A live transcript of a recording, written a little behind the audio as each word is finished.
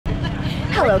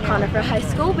Hello, Conifer High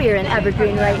School. We are in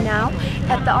Evergreen right now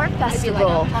at the Art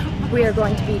Festival. We are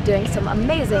going to be doing some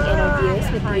amazing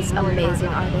interviews with these amazing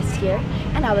artists here,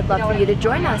 and I would love for you to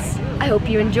join us. I hope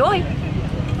you enjoy.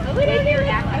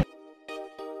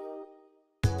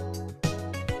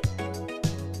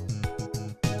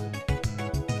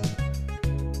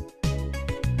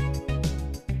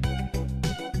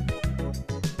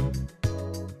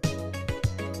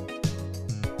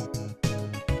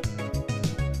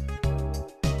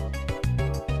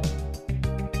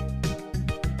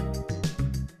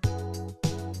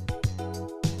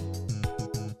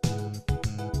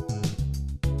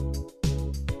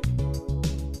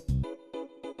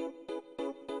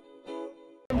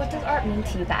 What does art mean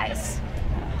to you guys?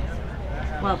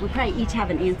 Well, we probably each have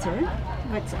an answer.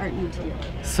 What's art mean to you?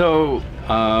 So,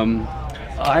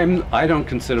 I don't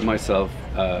consider myself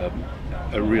a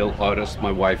real artist.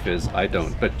 My wife is. I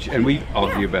don't. And we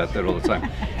argue about that all the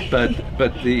time.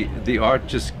 But the art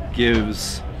just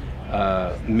gives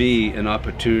me an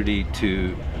opportunity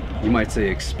to, you might say,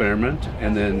 experiment,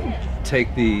 and then take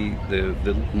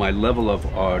my level of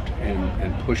art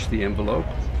and push the envelope.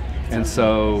 And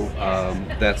so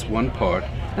that's one part.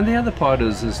 And the other part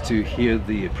is to hear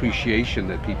the appreciation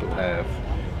that people have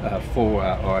for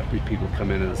our art. People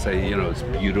come in and say, you know, it's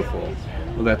beautiful.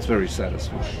 Well, that's very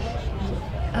satisfying.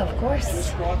 Of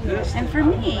course. And for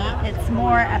me, it's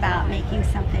more about making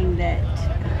something that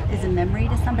is a memory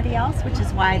to somebody else, which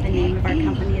is why the name of our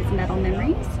company is Metal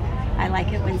Memories. I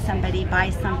like it when somebody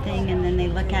buys something and then they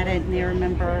look at it and they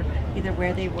remember either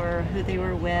where they were, who they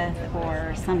were with,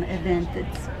 or some event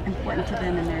that's important to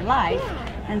them in their life.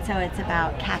 And so it's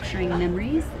about capturing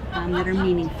memories that are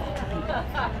meaningful to people.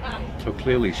 So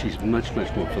clearly she's much more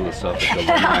philosophical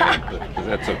than I am, but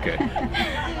that's okay.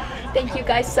 Thank you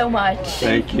guys so much.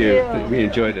 Thank you. We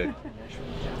enjoyed it.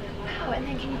 Wow, and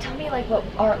then can you tell me like what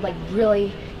art like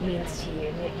really means to you?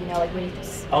 You know, like when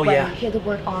you hear the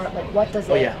word art, like what does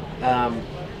it? Oh yeah.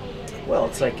 Well,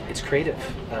 it's creative.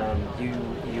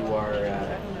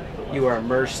 You are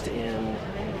immersed in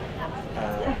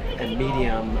a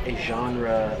medium, a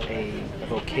genre, a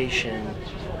vocation,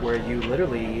 where you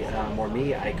literally, or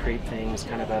me, I create things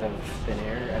kind of out of thin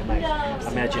air, out of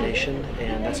my imagination,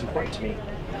 and that's important to me.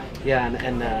 Yeah,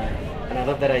 and I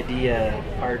love that idea.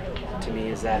 Art to me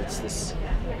is that it's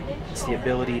the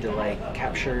ability to like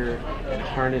capture and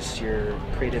harness your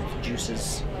creative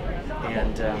juices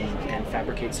and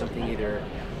fabricate something either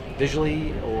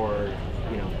visually or,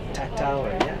 you know, tactile, or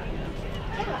Yeah,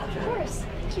 of course.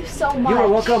 Thank you so much. You are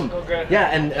welcome. Yeah,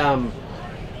 and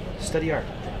study art.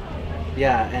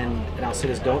 Yeah, and I'll say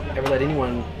this: don't ever let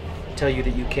anyone tell you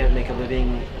that you can't make a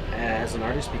living as an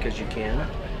artist, because you can.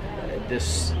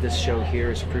 This show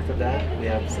here is proof of that. We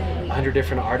have 100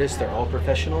 different artists. They're all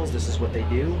professionals. This is what they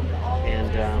do,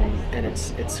 and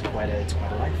it's quite a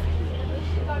life.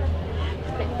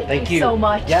 Thank you so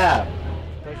much. Yeah.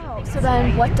 So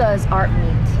then, what does art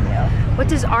mean to you? What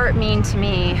does art mean to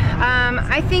me?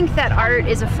 I think that art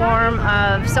is a form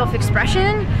of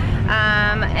self-expression,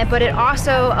 but it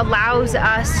also allows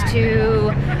us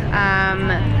to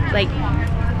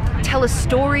tell a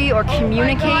story or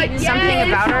communicate something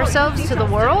about ourselves to the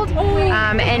world,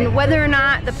 and whether or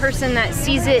not the person that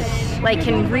sees it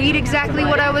can read exactly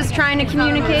what I was trying to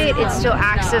communicate, it still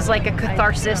acts as like a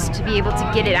catharsis to be able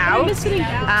to get it out.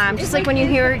 Just like when you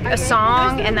hear a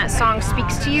song and that song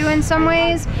speaks to you in some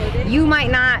ways, you might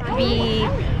not be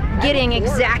getting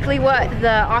exactly what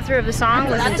the author of the song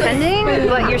was intending,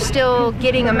 but you're still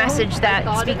getting a message that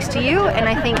speaks to you. And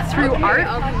I think through art,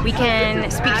 we can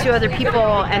speak to other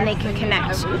people and they can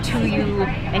connect to you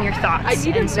and your thoughts.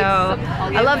 And so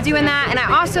I love doing that. And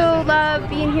I also love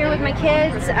being here with my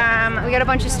kids. We got a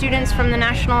bunch of students from the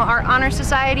National Art Honor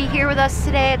Society here with us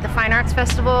today at the Fine Arts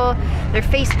Festival. They're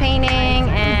face painting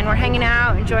and we're hanging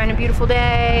out, enjoying a beautiful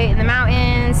day in the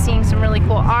mountains, seeing some really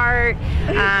cool art,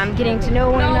 getting to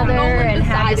know one another and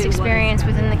have this experience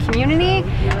within the community.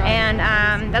 And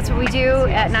that's what we do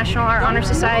at National Art Honor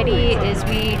Society, is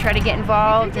we try to get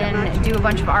involved and do a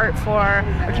bunch of art for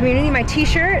our community. My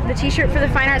t-shirt, the t-shirt for the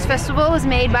Fine Arts Festival, was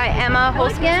made by Emma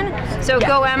Holskin. So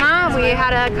go Emma. We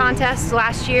had a contest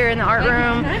last year in the art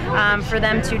room for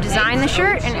them to design the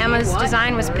shirt, and Emma's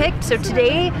design was picked. So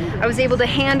today I was able to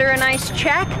hand her a nice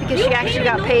check because she actually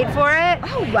got paid for it.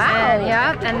 Oh wow.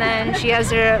 And then she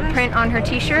has a print on her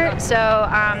t-shirt. So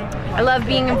I love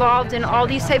being involved in all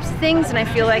these types of things, and I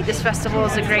feel like this festival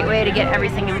is a great way to get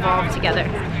everything involved together.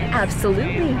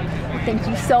 Absolutely. Thank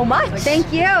you so much.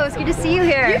 Thank you. It's good to see you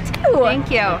here. You too.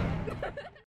 Thank you.